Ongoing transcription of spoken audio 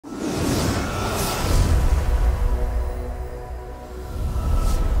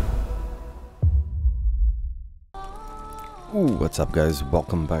What's up guys,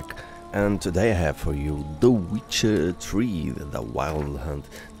 welcome back, and today I have for you The Witcher 3, The Wild Hunt.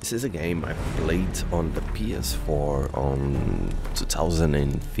 This is a game I played on the PS4 on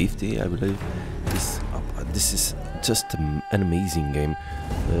 2050, I believe. This is just an amazing game.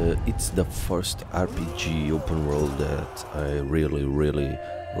 It's the first RPG open world that I really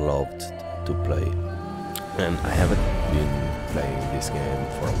loved to play. And I haven't been playing this game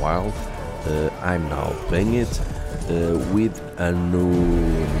for a while. I'm now playing it with a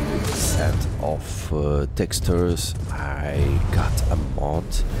new set of textures. I got a mod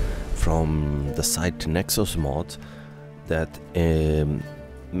from the site Nexus Mod that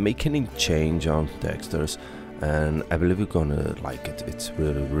make any change on textures, and I believe you're gonna like it. It's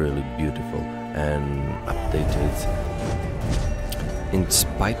really beautiful and updated, in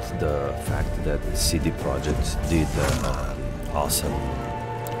spite the fact that CD Projekt did awesome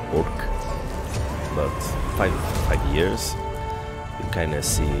work. But five years, you kind of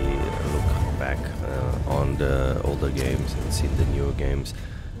look back on the older games and see the newer games,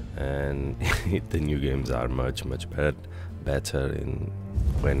 and the new games are much better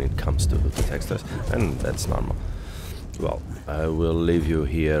when it comes to the textures, and that's normal. Well, I will leave you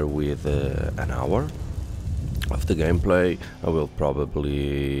here with an hour of the gameplay. I will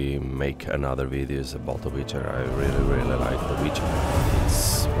probably make another videos about The Witcher. I really like The Witcher.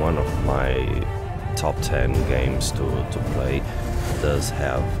 It's one of my top 10 games to play. It does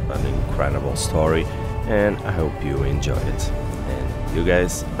have an incredible story, and I hope you enjoy it. And you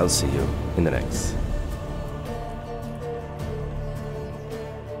guys, I'll see you in the next.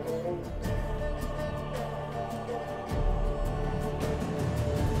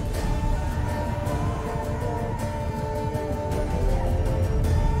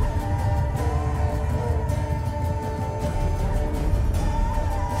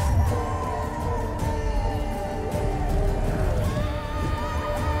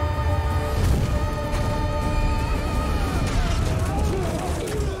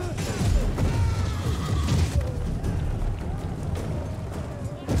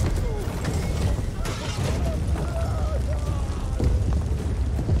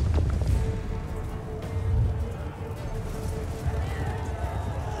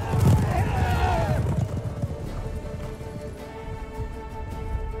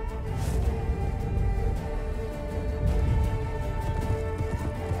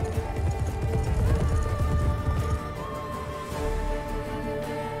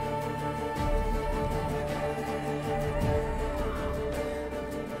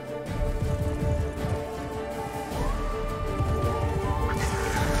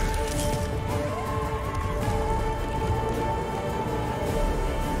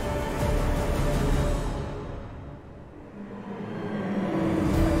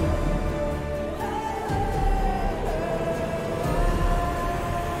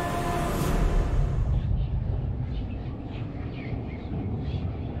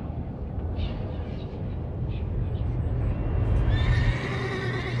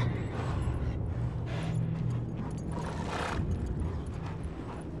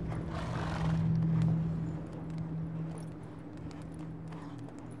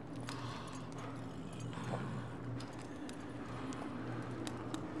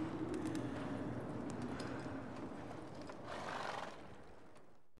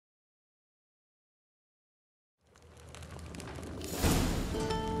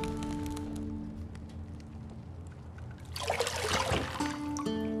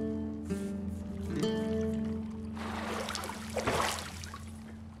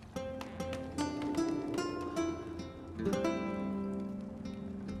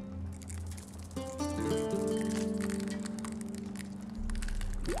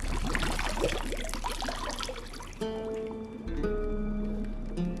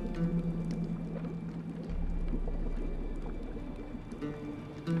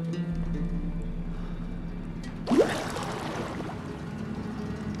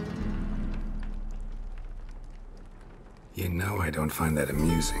 You know I don't find that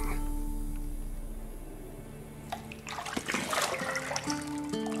amusing.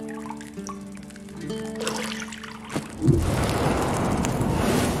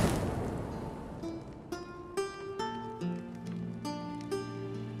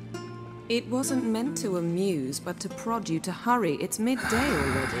 It wasn't meant to amuse, but to prod you to hurry. It's midday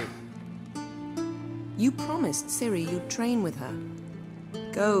already. You promised Ciri you'd train with her.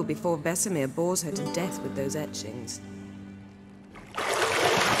 Go before Vesemir bores her to death with those etchings.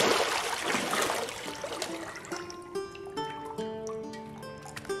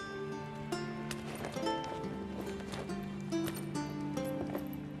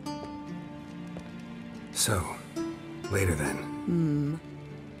 So, Later then.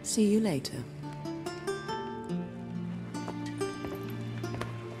 See you later.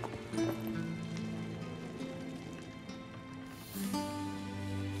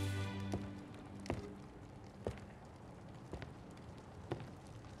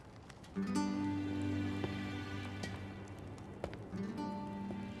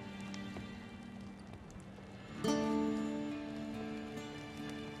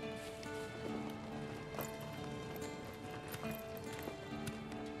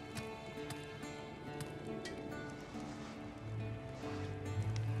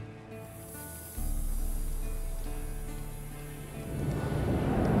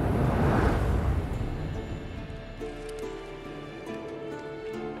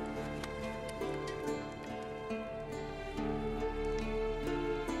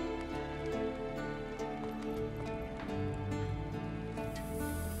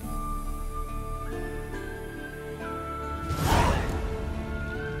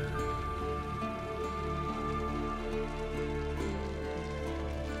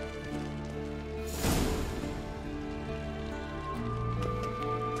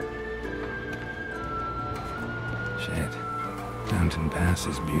 Shit. Mountain Pass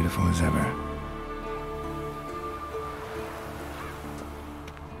is beautiful as ever.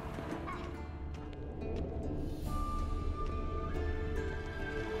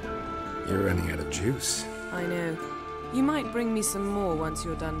 You're running out of juice. I know. You might bring me some more once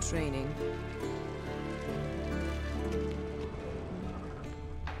you're done training.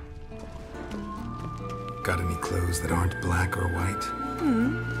 Got any clothes that aren't black or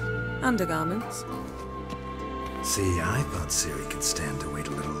white? Undergarments. See, I thought Siri could stand to wait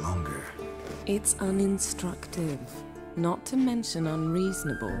a little longer. It's uninstructive, not to mention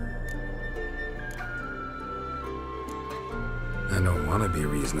unreasonable. I don't want to be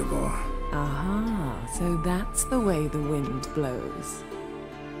reasonable. Aha, so that's the way the wind blows.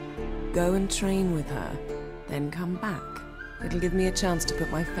 Go and train with her, then come back. It'll give me a chance to put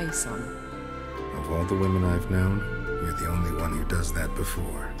my face on. Of all the women I've known, you're the only one who does that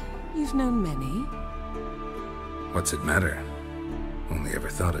before. You've known many. What's it matter? Only ever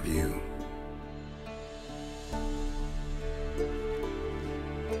thought of you.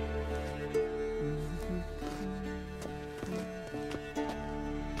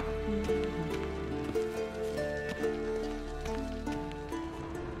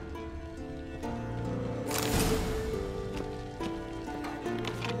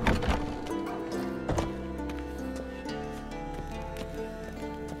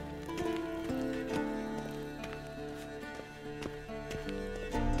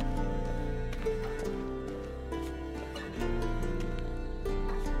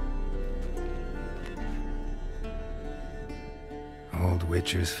 Old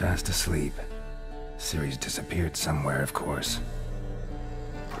Witcher's fast asleep. Ciri's disappeared somewhere, of course.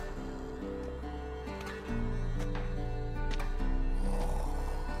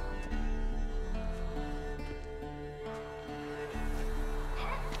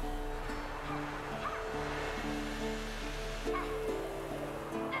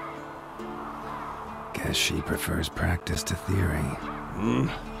 Guess she prefers practice to theory.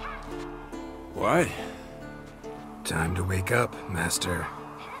 Why? Time to wake up, Master.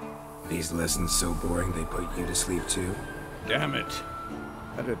 These lessons so boring they put you to sleep too? Damn it.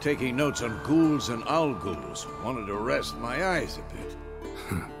 After taking notes on ghouls and owl ghouls, wanted to rest my eyes a bit.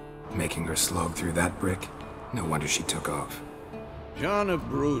 Making her slog through that brick? No wonder she took off. John of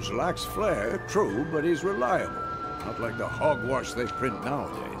Bruges lacks flair, true, but he's reliable. Not like the hogwash they print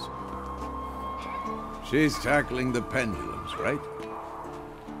nowadays. She's tackling the pendulums, right?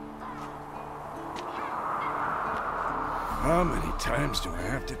 How many times do I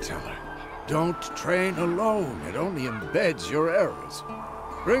have to tell her? Don't train alone. It only embeds your errors.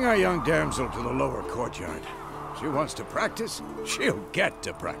 Bring our young damsel to the lower courtyard. She wants to practice, she'll get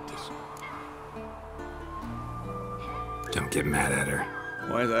to practice. Don't get mad at her.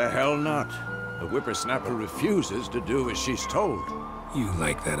 Why the hell not? The whippersnapper refuses to do as she's told. You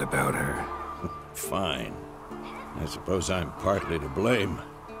like that about her. Fine. I suppose I'm partly to blame.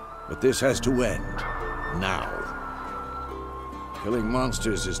 But this has to end. Now. Killing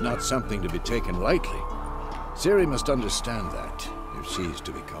monsters is not something to be taken lightly. Ciri must understand that, if she's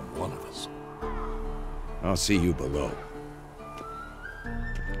to become one of us. I'll see you below.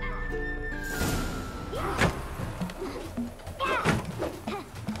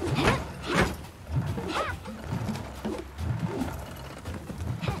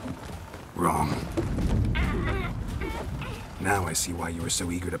 Wrong. Now I see why you were so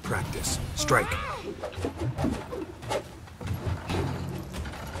eager to practice. Strike.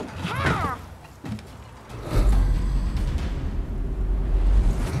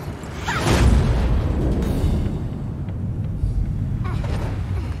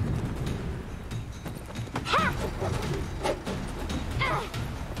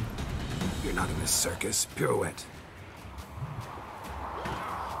 this circus. Pirouette.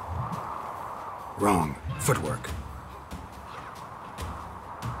 Wrong. Footwork.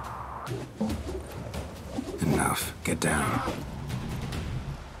 Enough. Get down.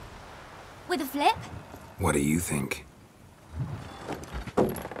 With a flip? What do you think?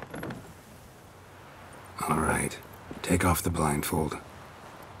 All right. Take off the blindfold.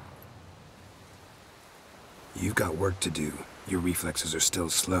 You've got work to do. Your reflexes are still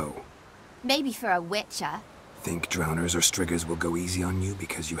slow. Maybe for a witcher. Think drowners or striggers will go easy on you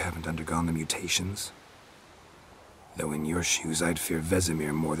because you haven't undergone the mutations? Though in your shoes, I'd fear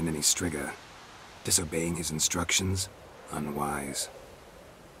Vesemir more than any strigger. Disobeying his instructions? Unwise.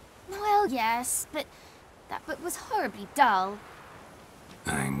 Well, yes, but that book was horribly dull.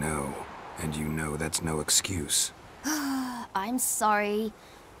 I know. And you know that's no excuse. I'm sorry.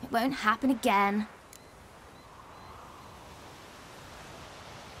 It won't happen again.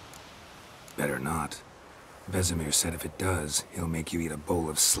 Better not. Vesemir said if it does, he'll make you eat a bowl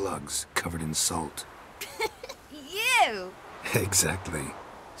of slugs covered in salt. You! Exactly.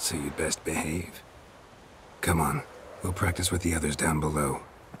 So you'd best behave. Come on. We'll practice with the others down below.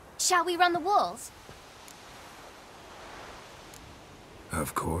 Shall we run the walls?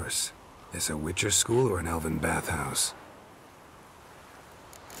 Of course. This a Witcher school or an elven bathhouse?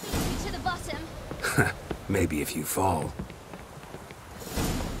 To the bottom. Maybe if you fall.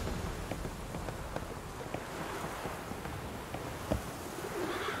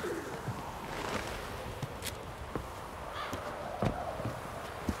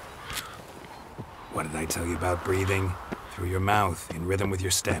 What did I tell you about breathing? Through your mouth, in rhythm with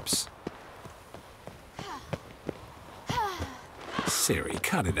your steps. Siri,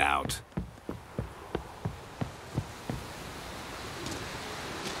 cut it out.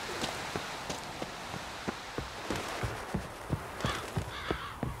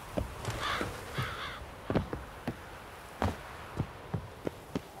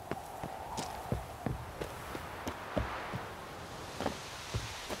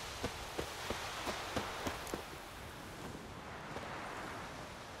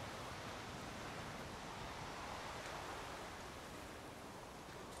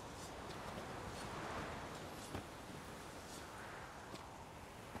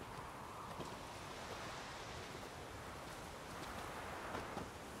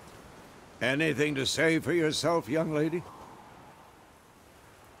 Anything to say for yourself, young lady?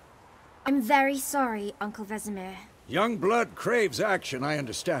 I'm very sorry, Uncle Vesemir. Young blood craves action, I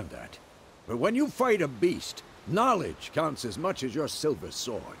understand that. But when you fight a beast, knowledge counts as much as your silver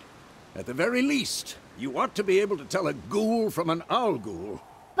sword. At the very least, you ought to be able to tell a ghoul from an owl ghoul.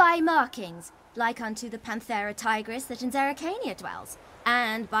 By markings, like unto the Panthera tigris that in Zeracania dwells,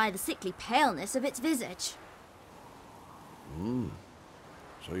 and by the sickly paleness of its visage.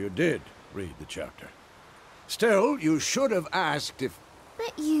 So you did read the chapter. Still, you should have asked if...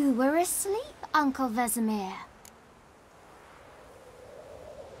 But you were asleep, Uncle Vesemir.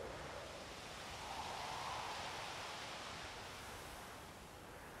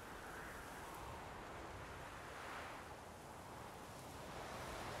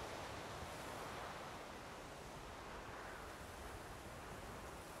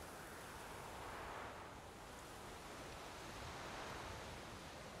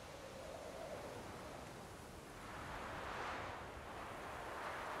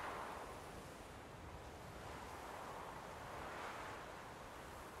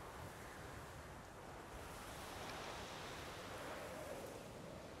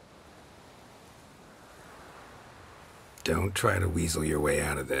 Don't try to weasel your way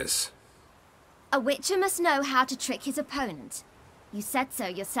out of this. A witcher must know how to trick his opponent. You said so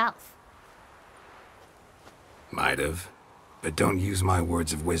yourself. Might have. But don't use my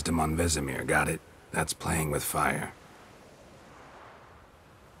words of wisdom on Vesemir, got it? That's playing with fire.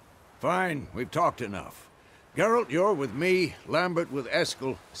 Fine, we've talked enough. Geralt, you're with me, Lambert with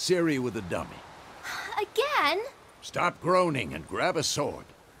Eskel, Ciri with the dummy. Again? Stop groaning and grab a sword.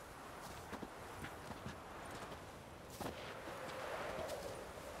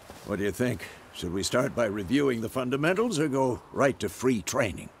 What do you think? Should we start by reviewing the fundamentals or go right to free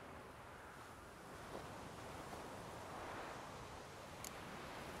training?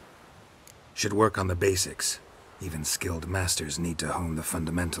 Should work on the basics. Even skilled masters need to hone the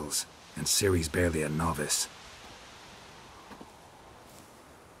fundamentals, and Ciri's barely a novice.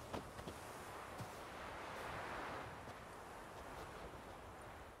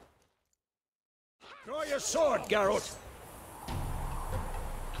 Draw your sword, Geralt!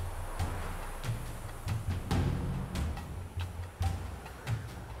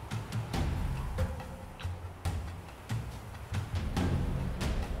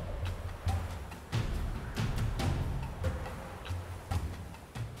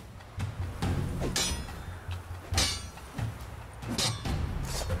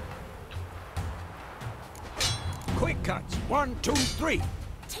 Uppercuts. 1, 2, 3.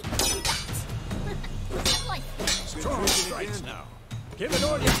 Take that! Strong strikes now. Give it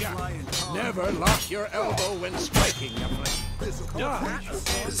all you got. Never lock your elbow when striking, youngling. Dodge.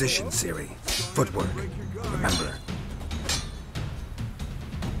 Position, Ciri. Footwork. Remember.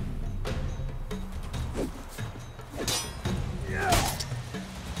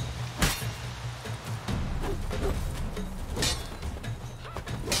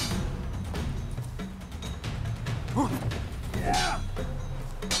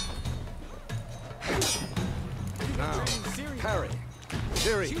 Now, parry.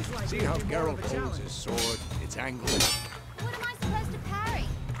 Ciri, see how Geralt holds his sword? It's angled. What am I supposed to parry?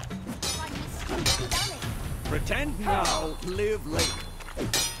 Like this stupid dummy. Pretend now, live later.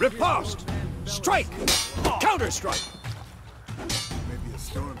 Riposte! Strike! Counter-strike! Maybe a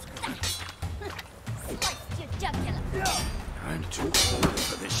storm's coming. Sliced your jugular. I'm too old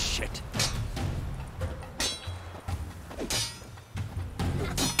for this shit.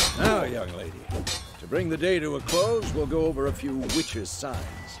 Now, young lady, to bring the day to a close, we'll go over a few witches'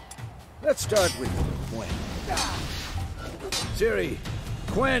 signs. Let's start with Quen. Ciri,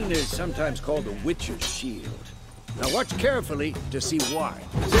 Quen is sometimes called the witch's shield. Now watch carefully to see why.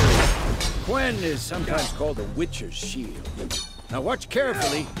 Ciri, Quen is sometimes called the witch's shield. Now watch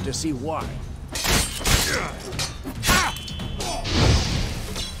carefully to see why. Ciri,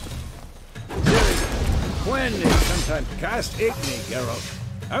 Quen is sometimes cast igni, Geralt.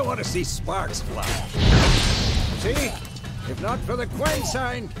 I want to see sparks fly. See? If not for the Quen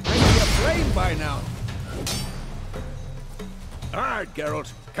sign, I'd be aflame by now. Hard,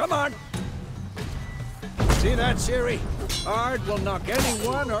 Geralt. Come on. See that, Ciri? Ard will knock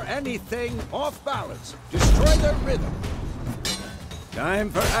anyone or anything off balance. Destroy their rhythm.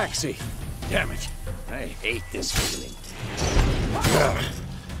 Time for Axie. Damn it. I hate this feeling.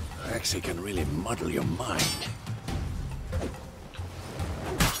 Axie can really muddle your mind.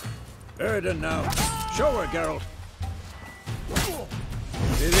 Erden now. Show her, Geralt.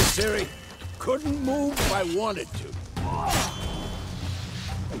 See this, Ciri? Couldn't move if I wanted to.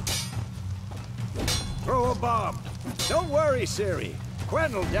 Throw a bomb. Don't worry, Ciri.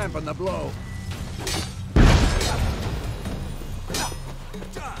 Quen will dampen the blow.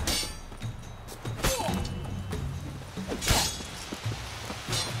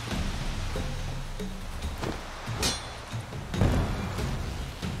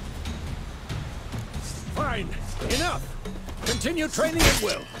 Fine. Enough. Continue training at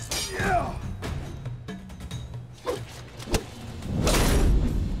will. Yeah.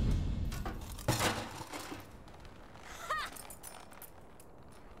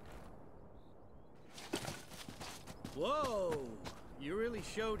 Whoa! You really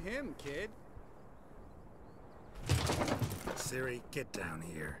showed him, kid. Ciri, get down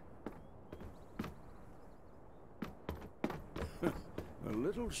here. A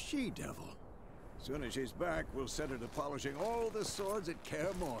little she-devil. Soon as she's back, we'll set her to polishing all the swords at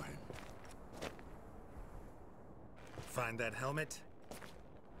Kaer Morhen. Find that helmet?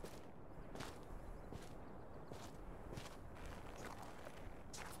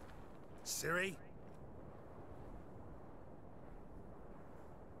 Ciri?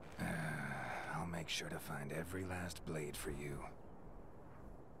 I'll make sure to find every last blade for you.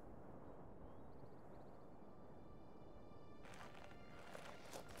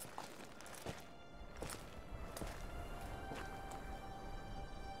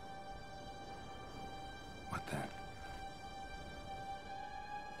 What the?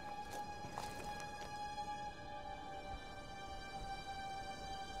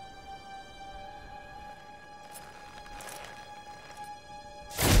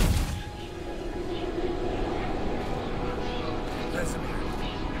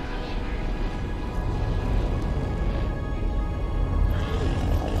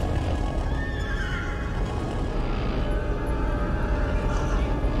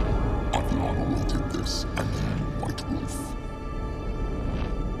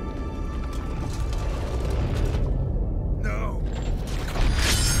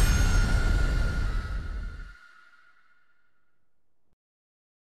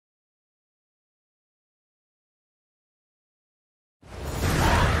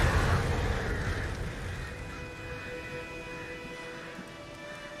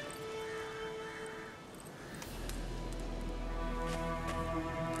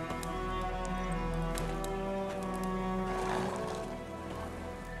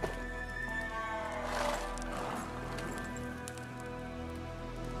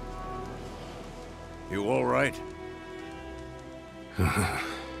 You all right?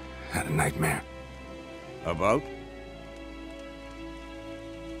 Had a nightmare. About?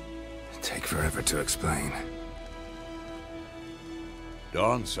 Take forever to explain.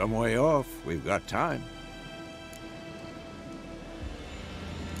 Dawn's some way off. We've got time.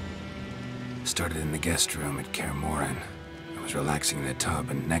 Started in the guest room at Kaer Morhen. I was relaxing in the tub,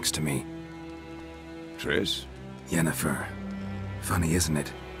 and next to me, Triss? Yennefer. Funny, isn't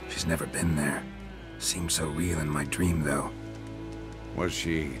it? She's never been there. Seemed so real in my dream, though. Was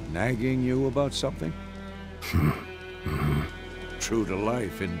she nagging you about something? True to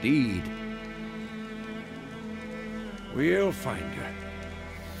life, indeed. We'll find her.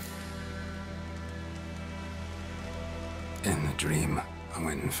 In the dream, I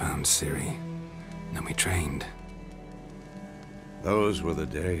went and found Ciri. Then we trained. Those were the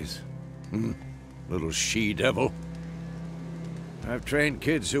days. Little she-devil. I've trained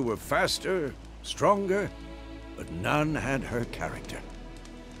kids who were faster, stronger, but none had her character.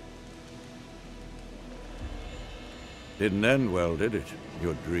 Didn't end well, did it?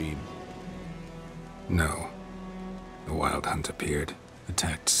 Your dream? No. The Wild Hunt appeared,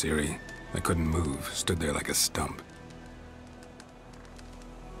 attacked Ciri. I couldn't move, stood there like a stump.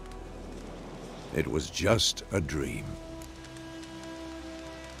 It was just a dream.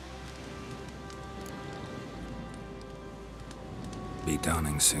 Be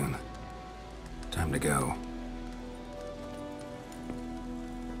dawning soon. Time to go.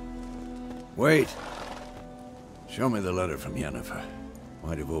 Wait. Show me the letter from Yennefer.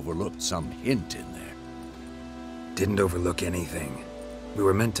 Might have overlooked some hint in there. Didn't overlook anything. We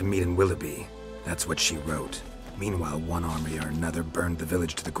were meant to meet in Willoughby. That's what she wrote. Meanwhile, one army or another burned the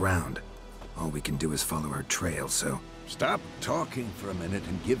village to the ground. All we can do is follow her trail, so... Stop talking for a minute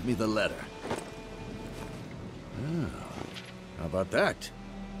and give me the letter. Oh, how about that?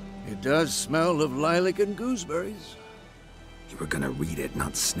 It does smell of lilac and gooseberries. You were gonna read it,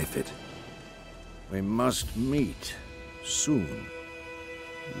 not sniff it. We must meet. Soon.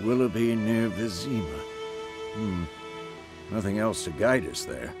 Willoughby near Vizima. Nothing else to guide us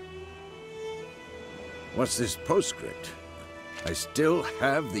there. What's this postscript? I still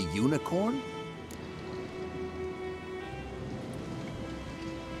have the unicorn?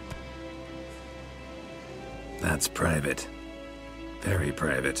 That's private. Very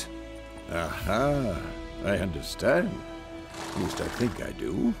private. Aha, I understand. At least I think I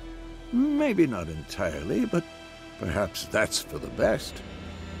do. Maybe not entirely, but perhaps that's for the best.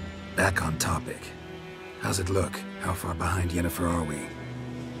 Back on topic. How's it look? How far behind Yennefer are we?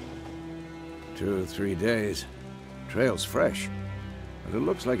 2 or 3 days. Trail's fresh, but it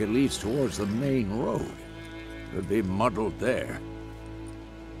looks like it leads towards the main road. Could be muddled there.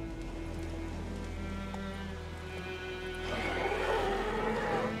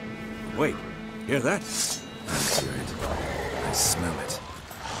 Wait, hear that? I hear it. I smell it.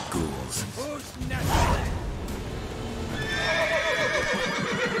 Ghouls.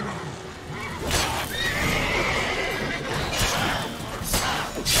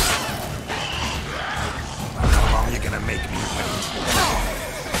 How long are you gonna make me wait?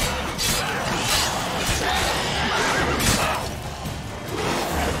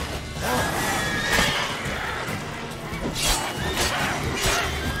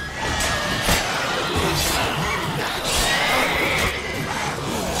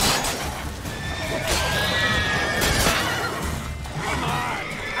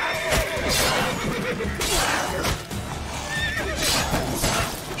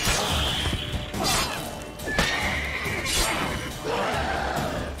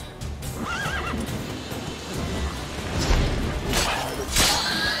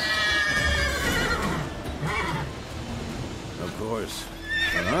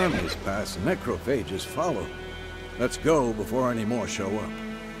 Armies pass, necrophages follow. Let's go before any more show up.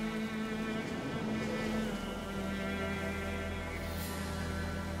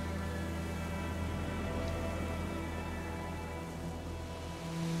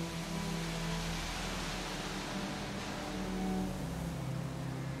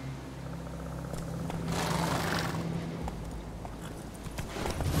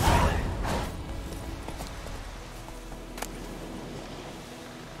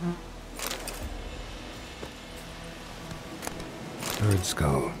 Bird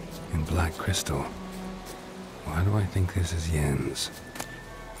skull in black crystal. Why do I think this is Yen's?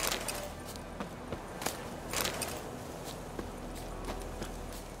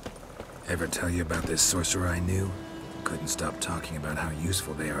 Ever tell you about this sorcerer I knew? Couldn't stop talking about how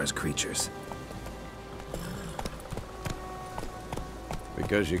useful they are as creatures.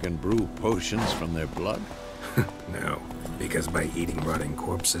 Because you can brew potions from their blood? No, because by eating rotting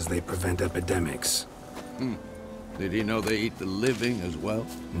corpses, they prevent epidemics. Did he know they eat the living as well?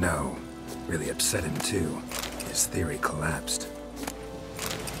 No. Really upset him, too. His theory collapsed.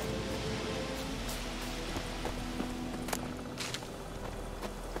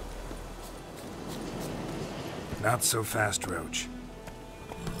 Not so fast, Roach.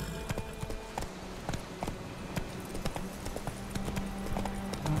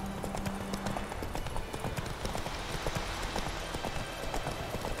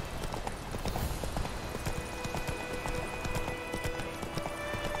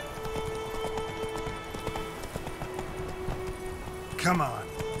 Come on.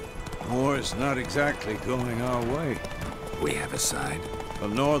 War's not exactly going our way. We have a side. The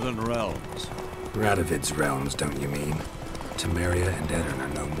Northern Realms. Radovid's realms, don't you mean? Temeria and Edirn are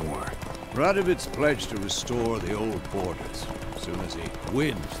no more. Radovid's pledged to restore the old borders as soon as he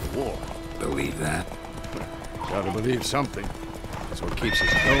wins the war. Believe that? Gotta believe something. That's what keeps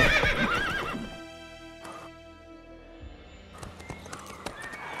us going.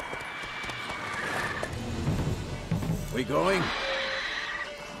 We going?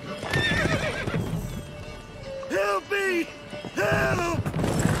 Help me! Help!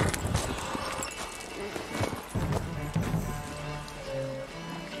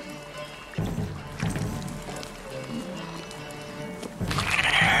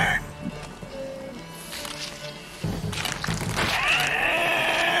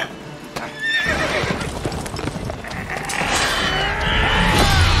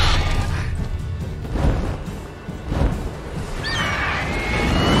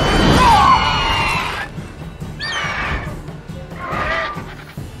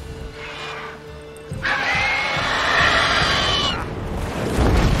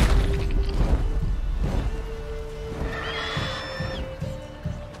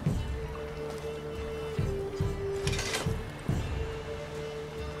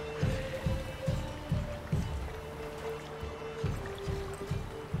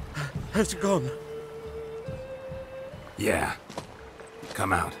 Has it gone? Yeah.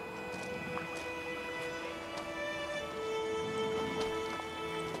 Come out.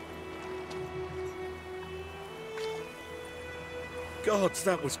 Gods,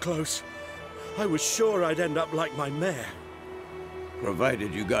 that was close. I was sure I'd end up like my mare.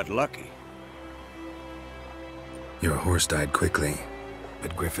 Provided you got lucky. Your horse died quickly,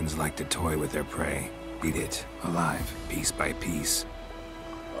 but griffins like to toy with their prey. Eat it, alive, piece by piece.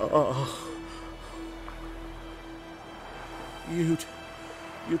 Oh.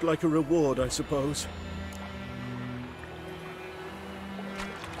 You'd like a reward, I suppose.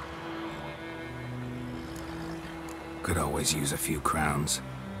 Could always use a few crowns.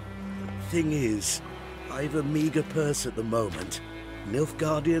 Thing is, I've a meager purse at the moment.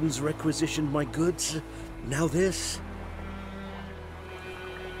 Nilfgaardians requisitioned my goods. Now this.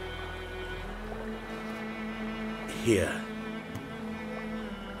 Here.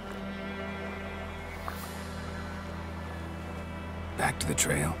 Back to the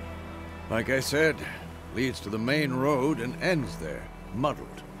trail. Like I said, leads to the main road and ends there,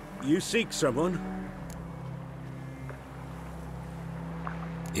 muddled. You seek someone?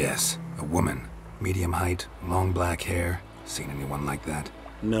 Yes, a woman. Medium height, long black hair. Seen anyone like that?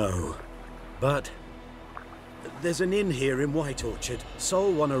 No. But there's an inn here in White Orchard.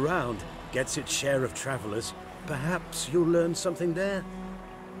 Sole one around. Gets its share of travelers. Perhaps you'll learn something there?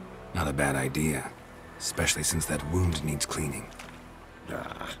 Not a bad idea. Especially since that wound needs cleaning.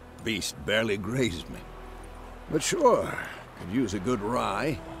 Ah, beast barely grazed me. But sure, could use a good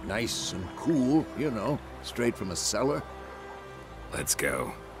rye. Nice and cool, you know, straight from a cellar. Let's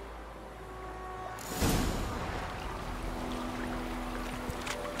go.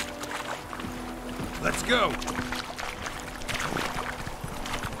 Let's go!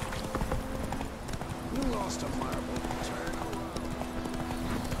 You lost a marble turn.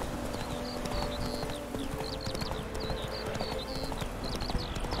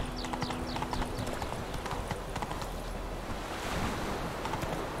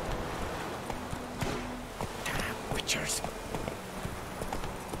 Damn witchers!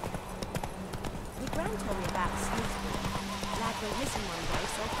 My grand told me about Snoopy. Lad went missing one day,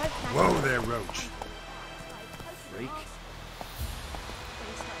 so I both had Whoa there, Roach. Freak.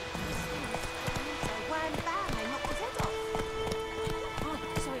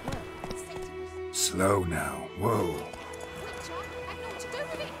 Slow now. Whoa.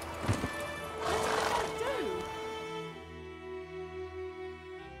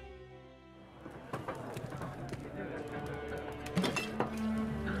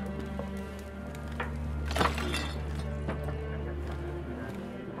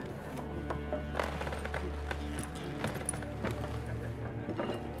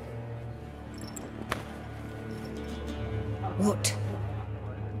 What?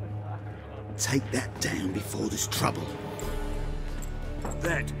 Take that down before there's trouble.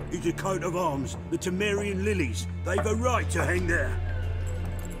 That is a coat of arms, the Temerian lilies. They've a right to hang there.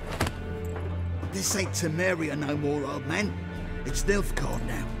 This ain't Temeria no more, old man. It's Nilfgaard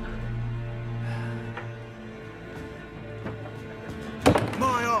now.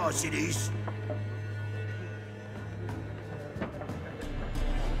 My arse it is.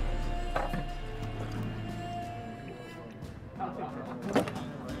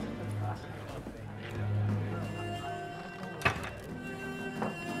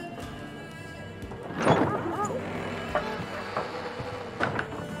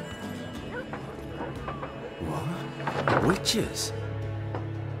 Witches?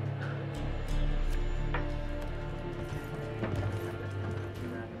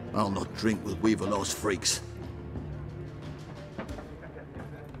 I'll not drink with Weaverlaw's freaks.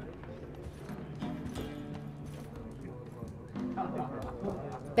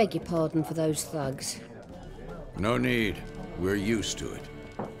 Beg your pardon for those thugs. No need. We're used to it.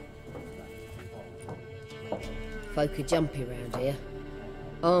 Folk are jumpy round here.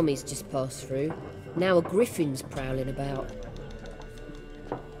 Armies just passed through. Now a griffin's prowling about.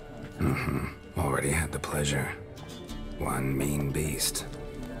 Already had the pleasure. One mean beast.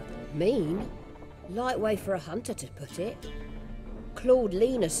 Mean? Light way for a hunter to put it. Clawed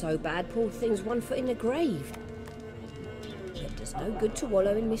Lena so bad, poor thing's 1 foot in the grave. It does no good to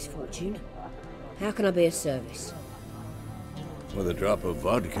wallow in misfortune. How can I be of service? With a drop of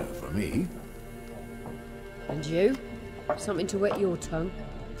vodka for me. And you? Something to wet your tongue?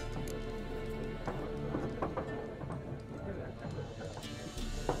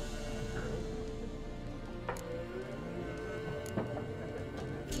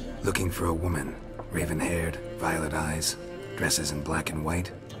 Looking for a woman. Raven-haired, violet eyes, dresses in black and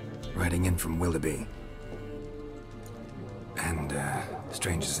white. Riding in from Willoughby. And,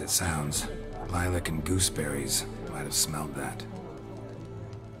 strange as it sounds, lilac and gooseberries might have smelled that.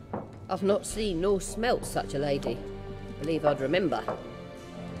 I've not seen nor smelt such a lady. Believe I'd remember.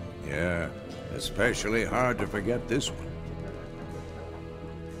 Yeah, especially hard to forget this one.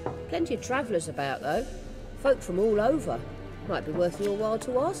 Plenty of travellers about, though. Folk from all over. Might be worth your while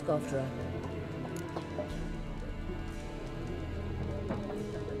to ask after her.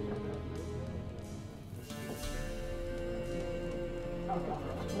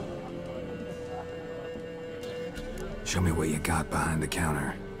 Show me what you got behind the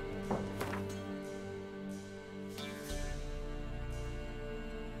counter.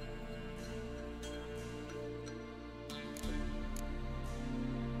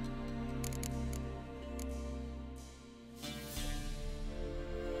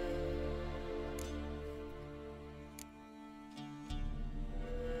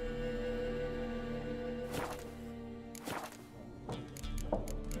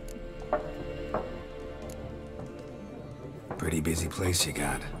 Pretty busy place you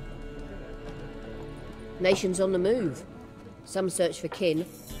got. Nations on the move. Some search for kin,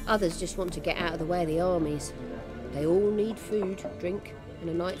 others just want to get out of the way of the armies. They all need food, drink, and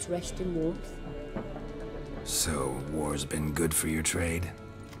a night's rest in warmth. So, war's been good for your trade?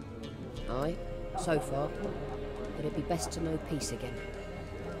 Aye, so far. But it'd be best to know peace again.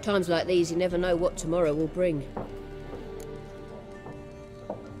 Times like these, you never know what tomorrow will bring.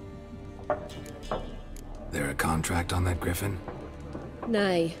 There a contract on that griffin?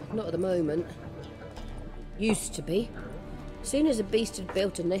 Nay, not at the moment. Used to be. Soon as a beast had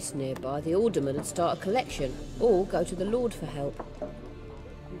built a nest nearby, the alderman would start a collection, or go to the Lord for help.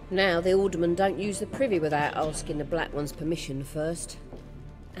 Now the aldermen don't use the privy without asking the Black One's permission first.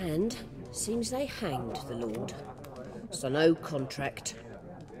 And seems they hanged the Lord. So no contract.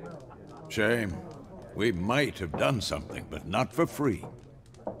 Shame. We might have done something, but not for free.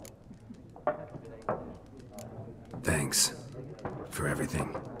 Thanks. For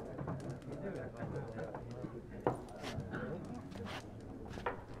everything.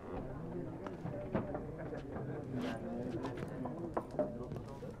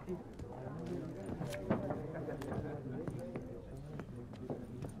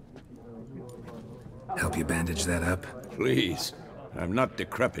 Help you bandage that up? Please. I'm not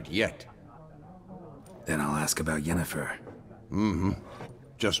decrepit yet. Then I'll ask about Yennefer. Mm-hmm.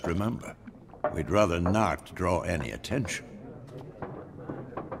 Just remember, we'd rather not draw any attention.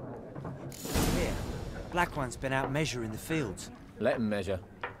 Here, Black One's been out measuring the fields. Let him measure.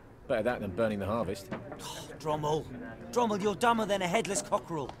 Better that than burning the harvest. Oh, Drommel. Drommel, you're dumber than a headless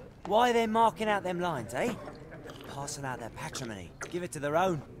cockerel. Why are they marking out them lines, eh? Passing out their patrimony. Give it to their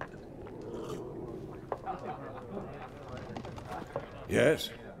own. Yes?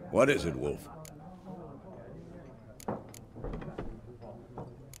 What is it, Wolf?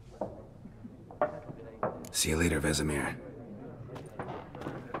 See you later, Vesemir.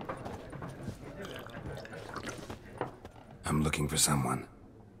 I'm looking for someone.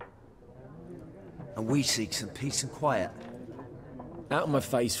 and we seek some peace and quiet. Out of my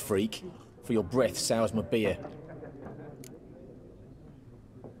face, freak, for your breath sours my beer.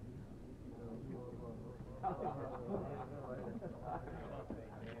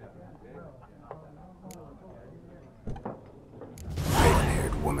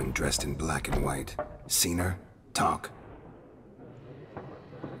 Red-haired woman dressed in black and white. Seen her? Talk.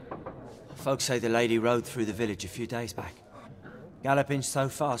 Folks say the lady rode through the village a few days back. Galloping so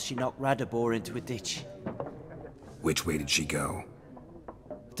fast she knocked Radabor into a ditch. Which way did she go?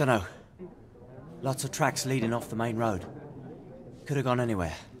 Dunno. Lots of tracks leading off the main road. Could have gone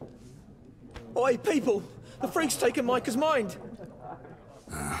anywhere. Oi, people! The freak's taken Micah's mind!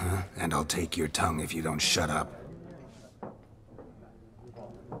 Uh-huh, and I'll take your tongue if you don't shut up.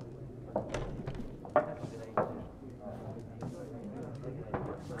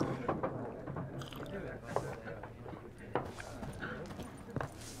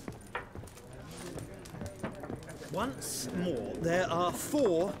 Once more, there are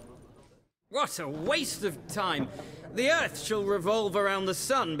 4... What a waste of time! The Earth shall revolve around the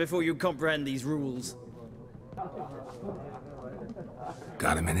sun before you comprehend these rules.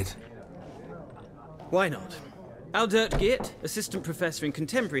 Got a minute? Why not? Aldert Geert, Assistant Professor in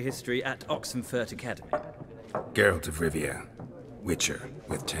Contemporary History at Oxenfurt Academy. Geralt of Rivia. Witcher,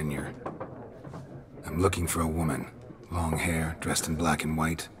 with tenure. I'm looking for a woman. Long hair, dressed in black and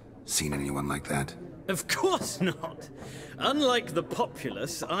white. Seen anyone like that? Of course not! Unlike the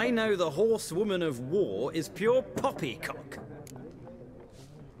populace, I know the horsewoman of war is pure poppycock.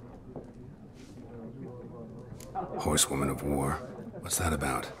 Horsewoman of war? What's that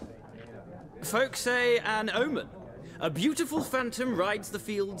about? Folk say an omen. A beautiful phantom rides the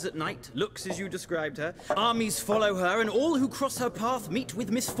fields at night, looks as you described her. Armies follow her, and all who cross her path meet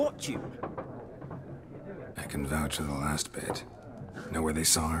with misfortune. I can vouch for the last bit. Know where they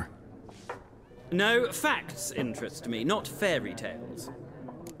saw her? No, facts interest me, not fairy tales.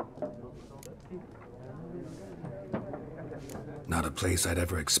 Not a place I'd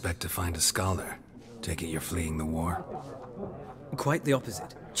ever expect to find a scholar. Take it you're fleeing the war? Quite the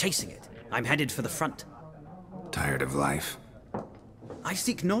opposite. Chasing it. I'm headed for the front. Tired of life? I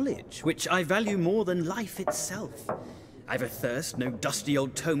seek knowledge, which I value more than life itself. I've a thirst no dusty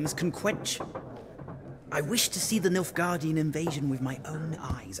old tomes can quench. I wish to see the Nilfgaardian invasion with my own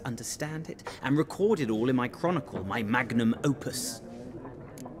eyes, understand it, and record it all in my chronicle, my magnum opus.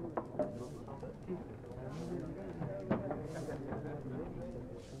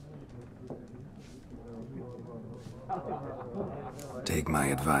 Take my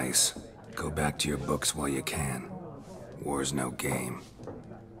advice. Go back to your books while you can. War's no game.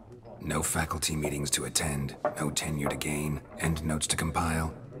 No faculty meetings to attend, no tenure to gain, end notes to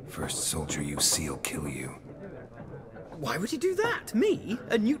compile. First soldier you see'll kill you. Why would he do that? Me?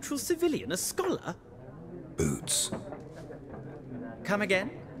 A neutral civilian? A scholar? Boots. Come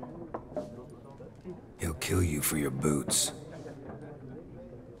again? He'll kill you for your boots.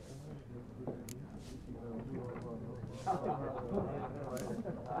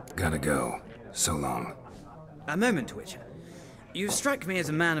 Gotta go. So long. A moment, Witcher. You strike me as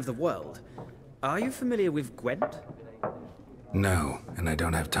a man of the world. Are you familiar with Gwent? No, and I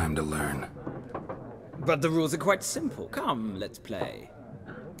don't have time to learn. But the rules are quite simple. Come, let's play.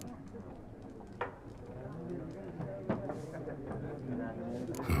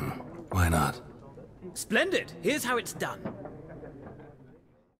 Why not? Splendid! Here's how it's done.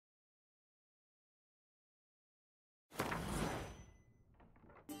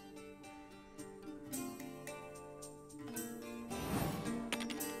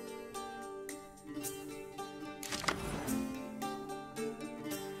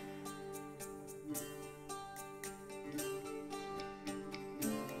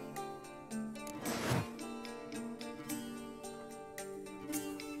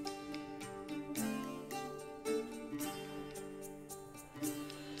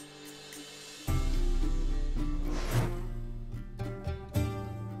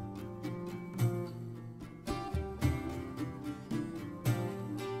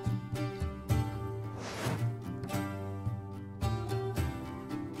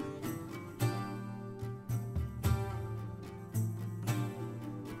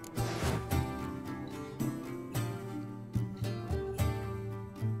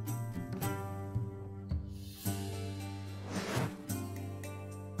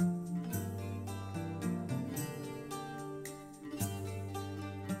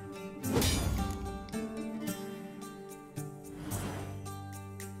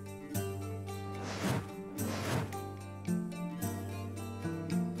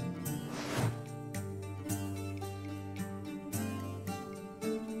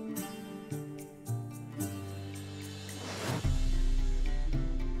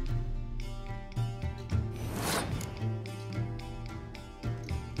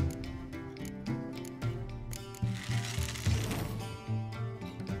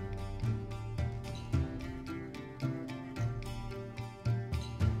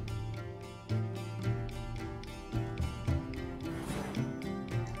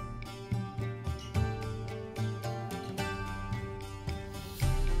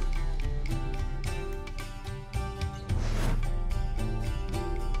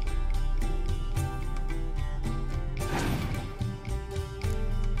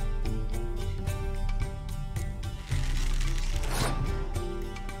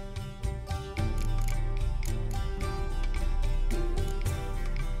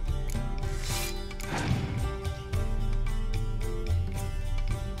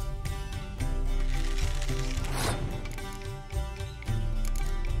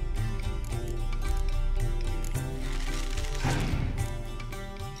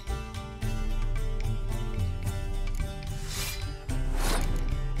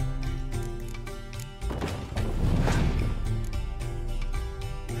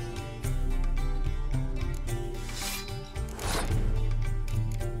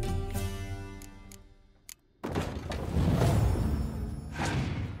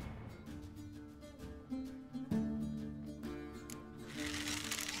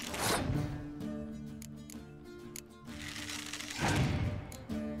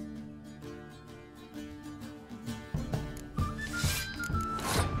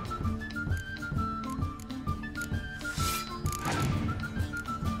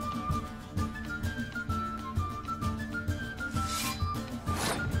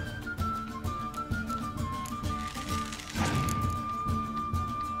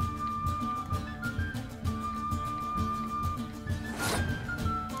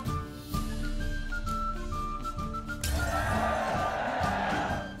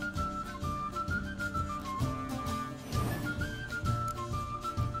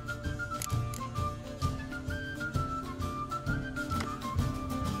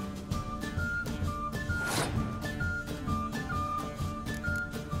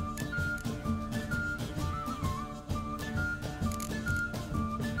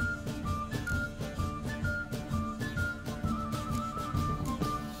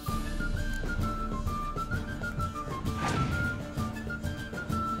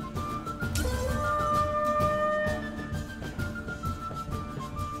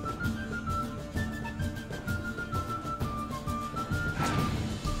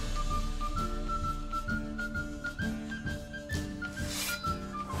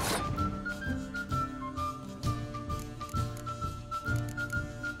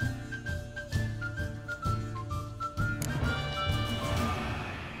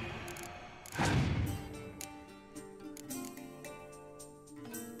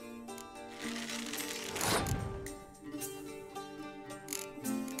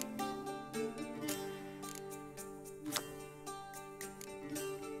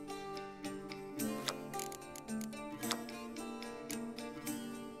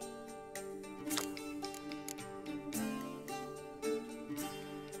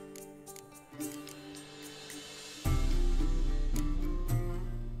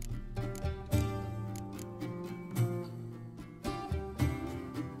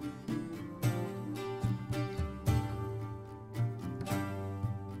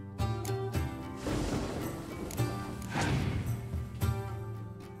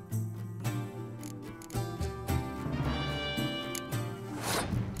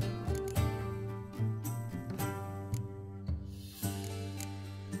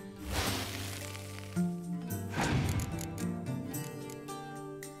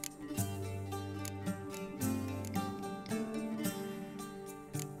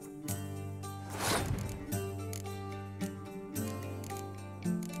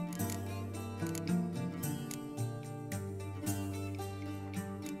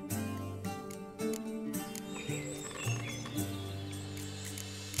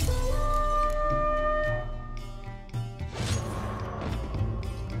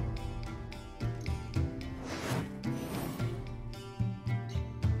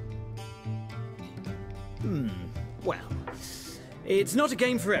 Well, it's not a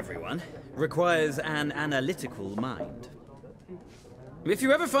game for everyone. Requires an analytical mind. If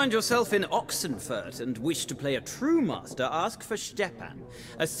you ever find yourself in Oxenfurt and wish to play a true master, ask for Stepan.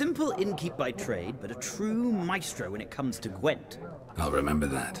 A simple innkeep by trade, but a true maestro when it comes to Gwent. I'll remember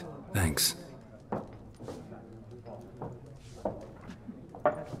that. Thanks.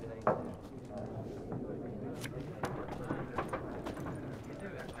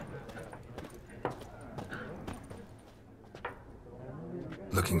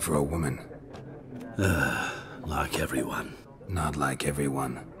 Looking for a woman. Like everyone. Not like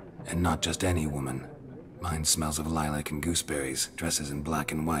everyone. And not just any woman. Mine smells of lilac and gooseberries, dresses in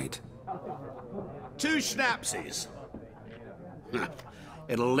black and white. 2 schnapsies.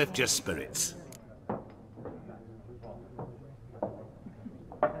 It'll lift your spirits.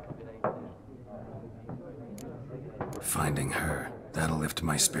 Finding her, that'll lift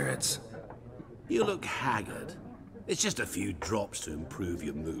my spirits. You look haggard. It's just a few drops to improve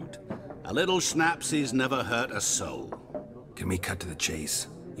your mood. A little schnapsies never hurt a soul. Can we cut to the chase?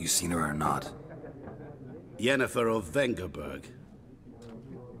 You seen her or not? Yennefer of Vengerberg.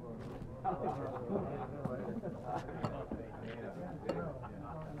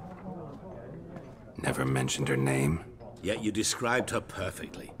 Never mentioned her name. Yet you described her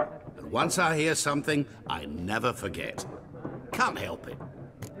perfectly. And once I hear something, I never forget. Can't help it.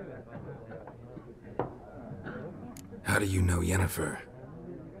 How do you know Yennefer?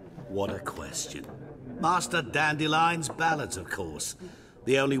 What a question. Master Dandelion's ballads, of course.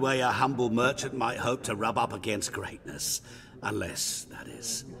 The only way a humble merchant might hope to rub up against greatness. Unless, that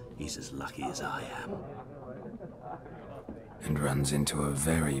is, he's as lucky as I am. And runs into a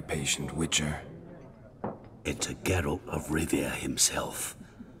very patient witcher. Into Geralt of Rivia himself.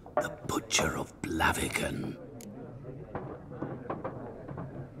 The Butcher of Blaviken.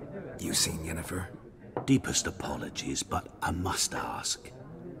 You seen Yennefer? Deepest apologies, but I must ask.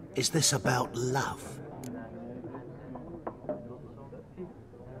 Is this about love?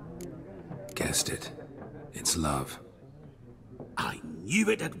 Guessed it. It's love. I knew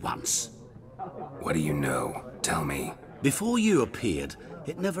it at once. What do you know? Tell me. Before you appeared,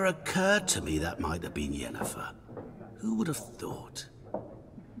 it never occurred to me that might have been Yennefer. Who would have thought?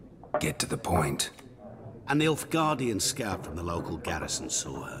 Get to the point. An Nilfgaardian scout from the local garrison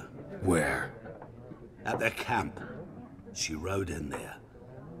saw her. Where? At their camp. She rode in there.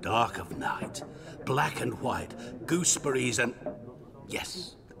 Dark of night. Black and white. Gooseberries and...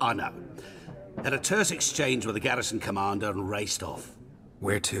 Yes, I know. Had a terse exchange with the garrison commander and raced off.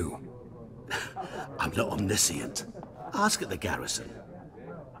 Where to? I'm not omniscient. Ask at the garrison.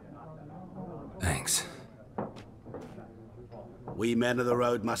 Thanks. We men of the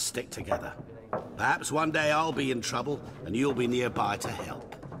road must stick together. Perhaps one day I'll be in trouble and you'll be nearby to help.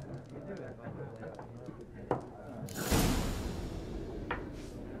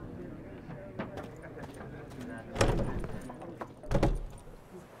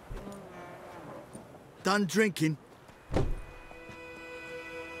 Done drinking?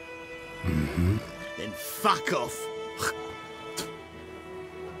 Mm-hmm. Then fuck off.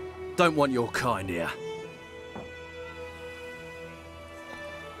 Don't want your kind here.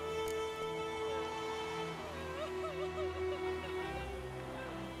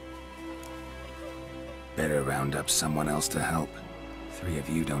 Better round up someone else to help. 3 of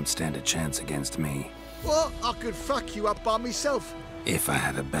you don't stand a chance against me. What? I could fuck you up by myself. If I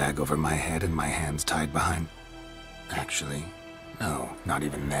had a bag over my head and my hands tied behind... Actually, no, not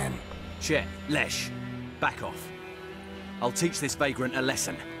even then. Chet, Lesh, back off. I'll teach this vagrant a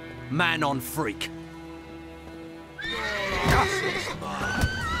lesson. Man on freak.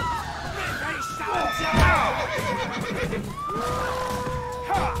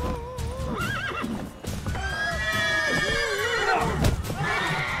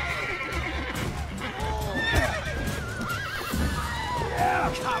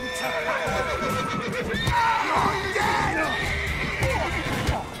 Come to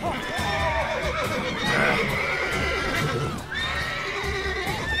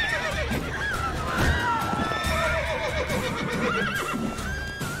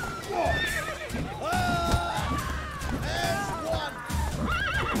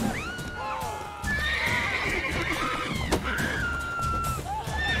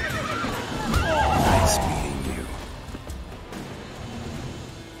Nice meeting you.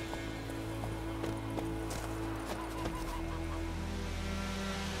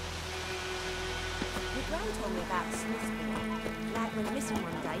 Your gran told me about Smithsville. Lad went missing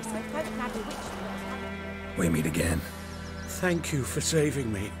one day, so folk had the witch. We meet again. Thank you for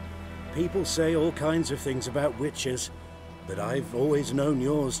saving me. People say all kinds of things about witches, but I've always known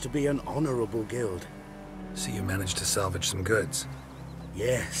yours to be an honorable guild. So you managed to salvage some goods?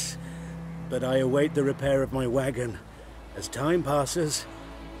 Yes, but I await the repair of my wagon. As time passes,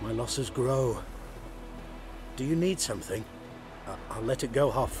 my losses grow. Do you need something? I'll let it go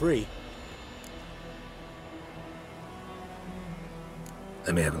half-free.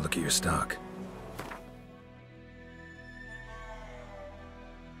 Let me have a look at your stock.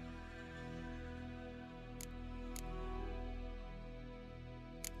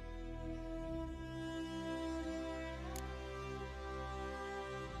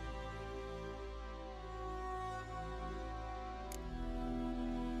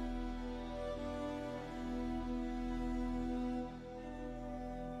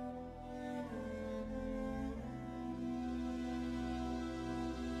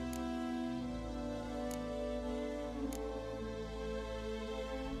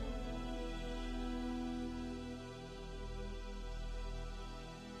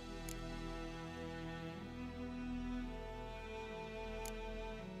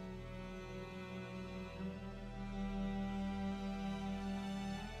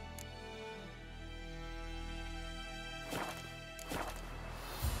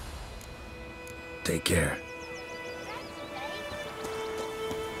 Take care.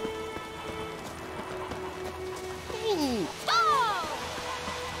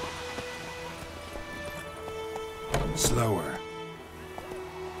 Slower.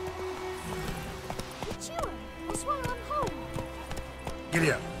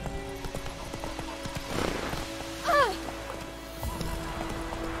 Giddy up.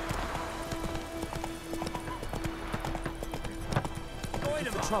 Avoid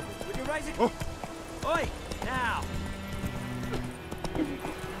him, trouble. Would you raise it? Oh. Oi! Now!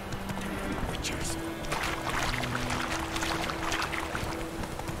 Witchers.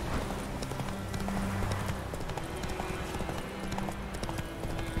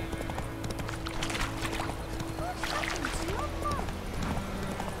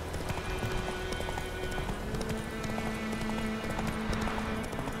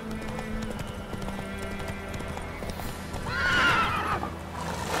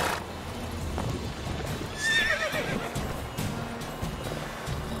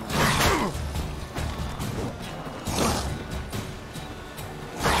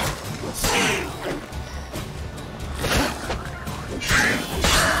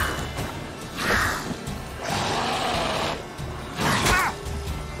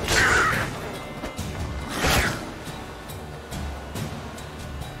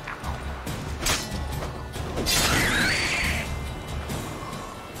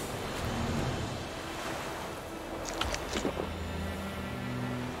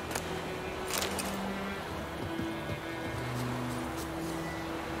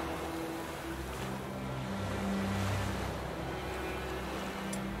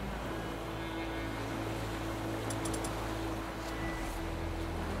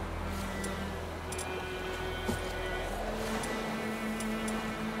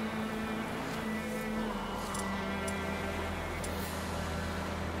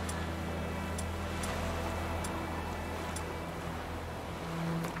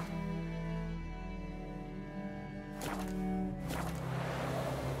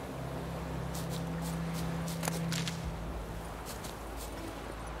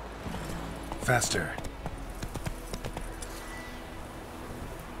 Faster.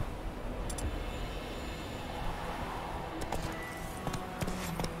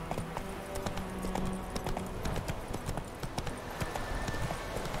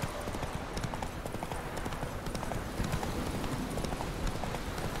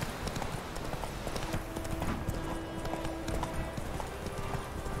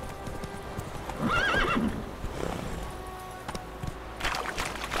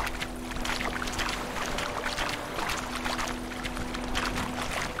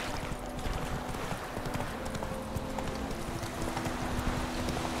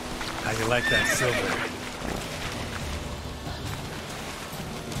 How you like that silver?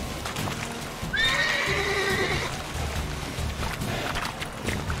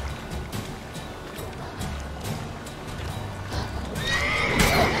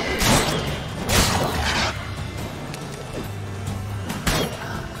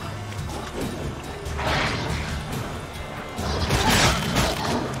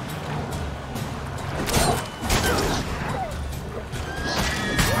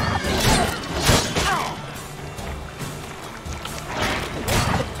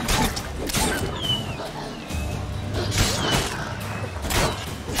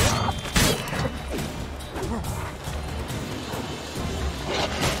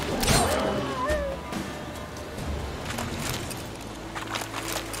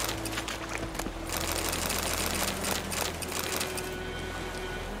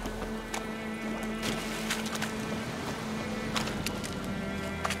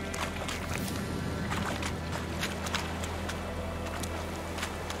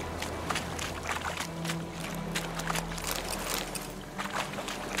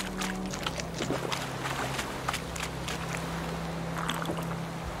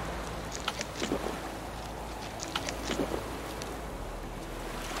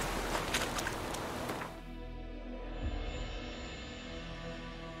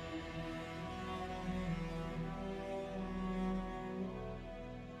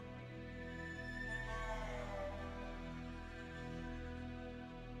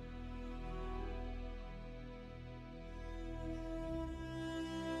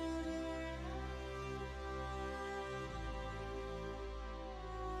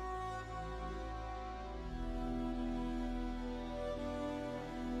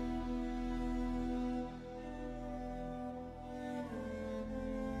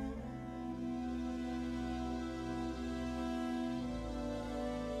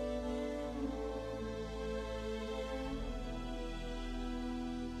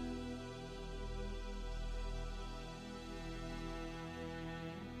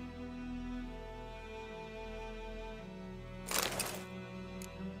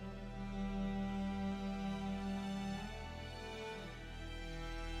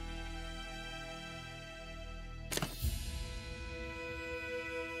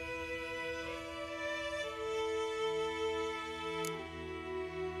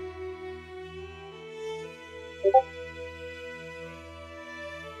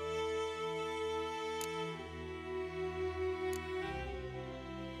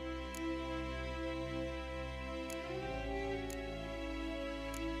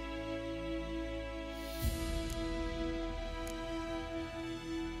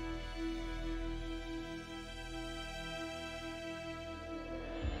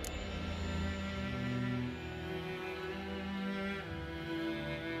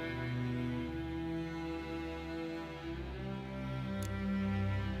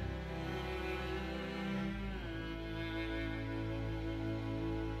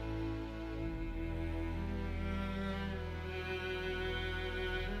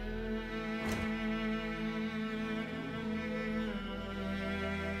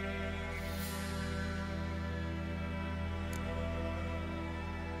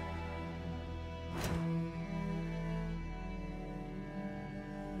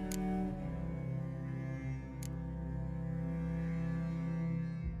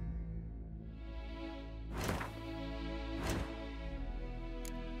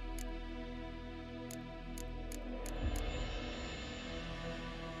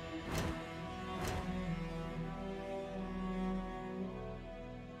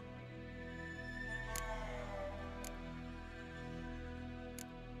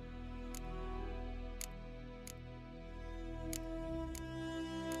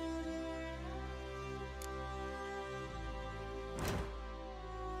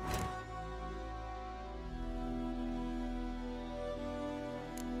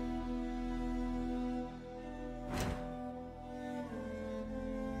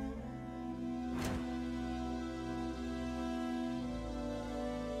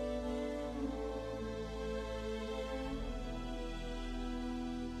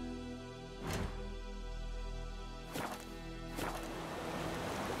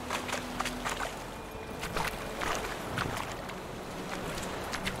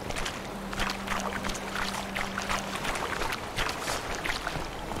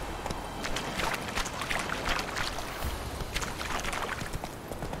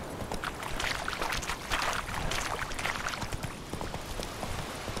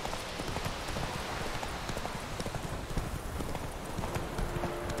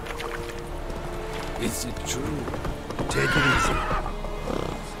 Is it true? Take it easy.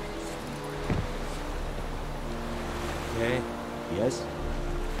 Yeah. Yes?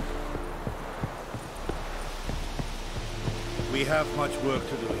 We have much work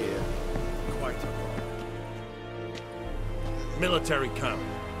to do here. Quite a lot. Military camp.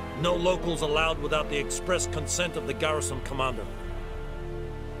 No locals allowed without the express consent of the garrison commander.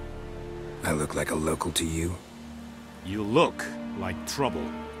 I look like a local to you? You look like trouble.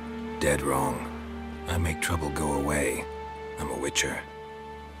 Dead wrong. I make trouble go away. I'm a witcher.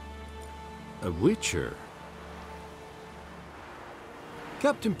 A witcher?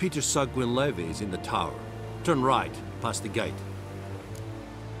 Captain Peter Sagwin Levy is in the tower. Turn right, past the gate.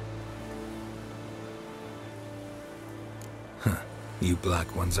 Huh. You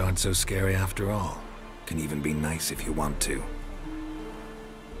black ones aren't so scary after all. Can even be nice if you want to.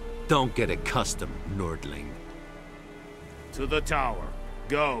 Don't get accustomed, Nordling. To the tower.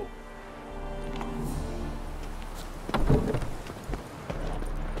 Go.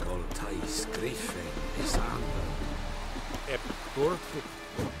 Coltais griffin is ander. Ep Burke.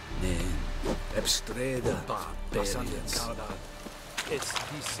 Nen. Ebstreda barbarians. It's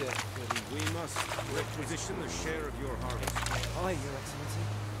he said. We must requisition the share of your harvest. Aye, Your Excellency.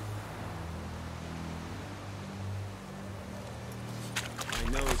 I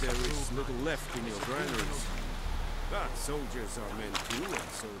know there is little left in your granaries. But soldiers are men too, and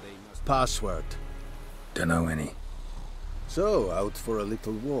so they must... Password. Dunno any. So, out for a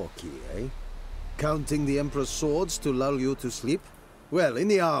little walkie, eh? Counting the Emperor's swords to lull you to sleep? Well, in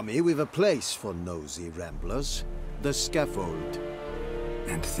the army, we've a place for nosy ramblers. The scaffold.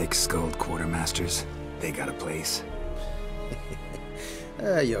 And thick-skulled quartermasters. They got a place.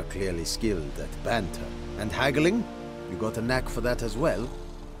 You're clearly skilled at banter. And haggling? You got a knack for that as well?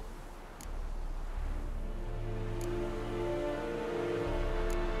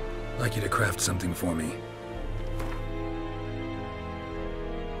 I'd like you to craft something for me.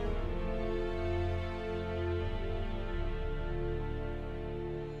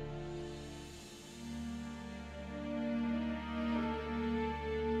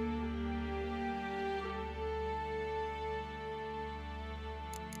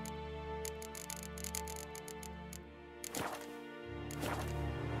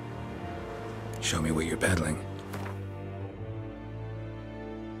 Show me what you're peddling.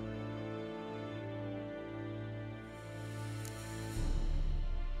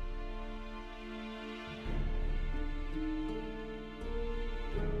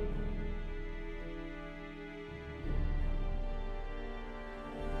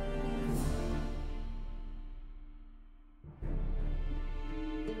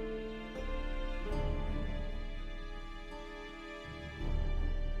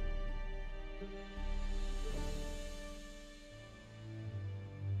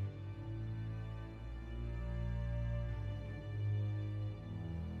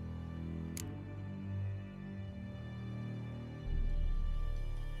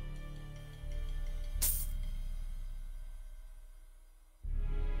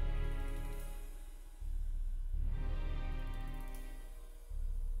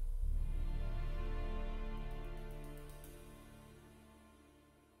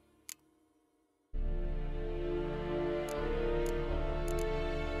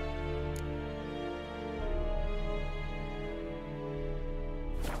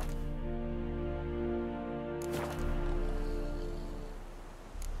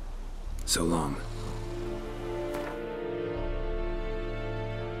 So long.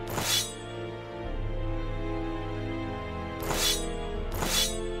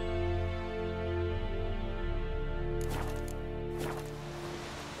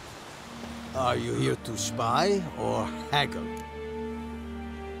 Are you here to spy or haggle?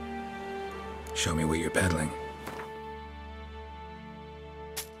 Show me what you're peddling.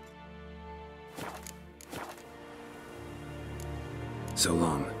 So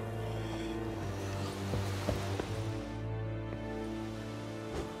long.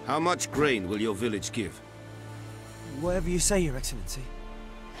 How much grain will your village give? Whatever you say, Your Excellency.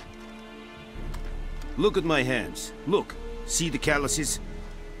 Look at my hands. Look. See the calluses?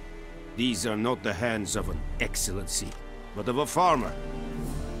 These are not the hands of an excellency, but of a farmer.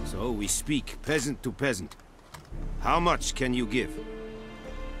 So we speak peasant to peasant. How much can you give?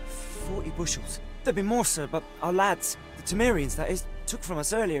 40 bushels. There'd be more, sir, but our lads, the Temerians, that is, took from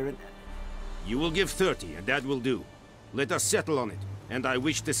us earlier and... You will give 30, and that will do. Let us settle on it, and I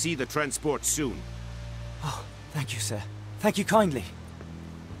wish to see the transport soon. Oh, thank you, sir. Thank you kindly.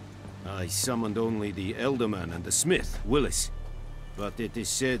 I summoned only the Elderman and the smith, Willis. But it is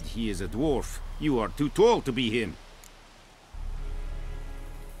said he is a dwarf. You are too tall to be him.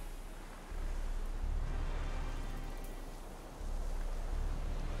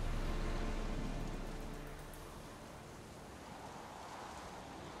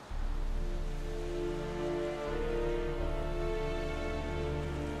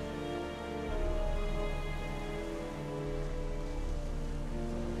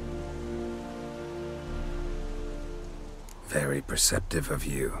 Very perceptive of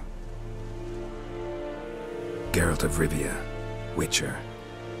you. Geralt of Rivia, Witcher.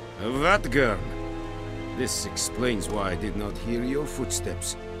 Vatgern! This explains why I did not hear your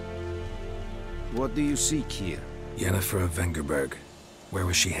footsteps. What do you seek here? Yennefer of Vengerberg. Where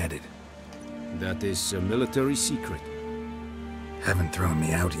was she headed? That is a military secret. Haven't thrown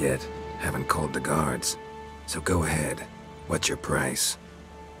me out yet. Haven't called the guards. So go ahead. What's your price?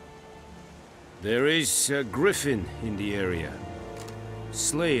 There is a griffin in the area.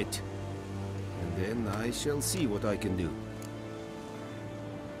 Slay it. And then I shall see what I can do.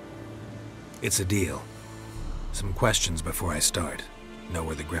 It's a deal. Some questions before I start. Know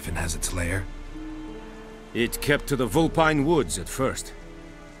where the griffin has its lair? It kept to the Vulpine Woods at first.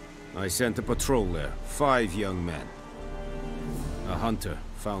 I sent a patrol there, 5 young men. A hunter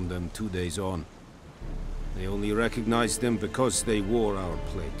found them 2 days on. They only recognized them because they wore our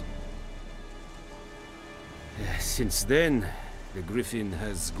plate. Since then, the griffin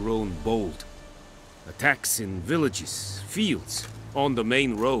has grown bold. Attacks in villages, fields, on the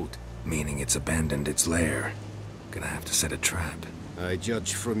main road. Meaning it's abandoned its lair. Gonna have to set a trap. I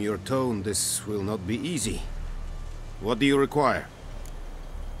judge from your tone this will not be easy. What do you require?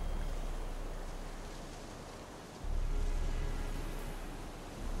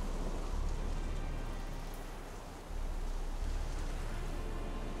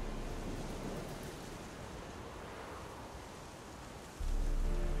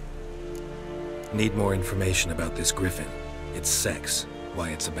 Need more information about this griffin. Its sex, why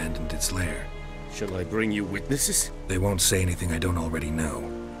it's abandoned its lair. Shall I bring you witnesses? They won't say anything I don't already know.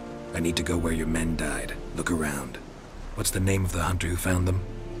 I need to go where your men died. Look around. What's the name of the hunter who found them?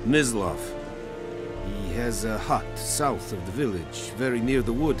 Mislav. He has a hut south of the village, very near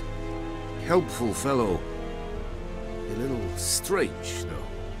the wood. Helpful fellow. A little strange, though.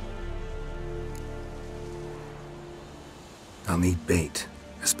 I'll need bait.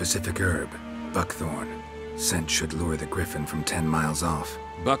 A specific herb. Buckthorn. Scent should lure the griffin from 10 miles off.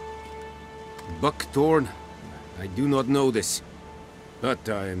 Buckthorn? I do not know this. But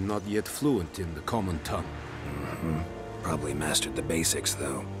I am not yet fluent in the common tongue. Probably mastered the basics,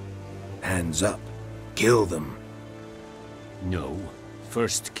 though. Hands up. Kill them. No.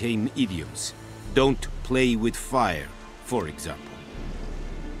 First came idioms. Don't play with fire, for example.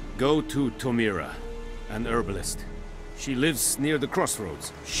 Go to Tomira, an herbalist. She lives near the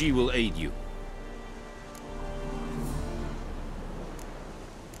crossroads. She will aid you.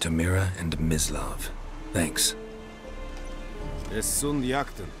 Tomira and Mislav. Thanks. Es sunt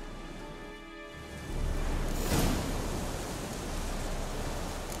jakten.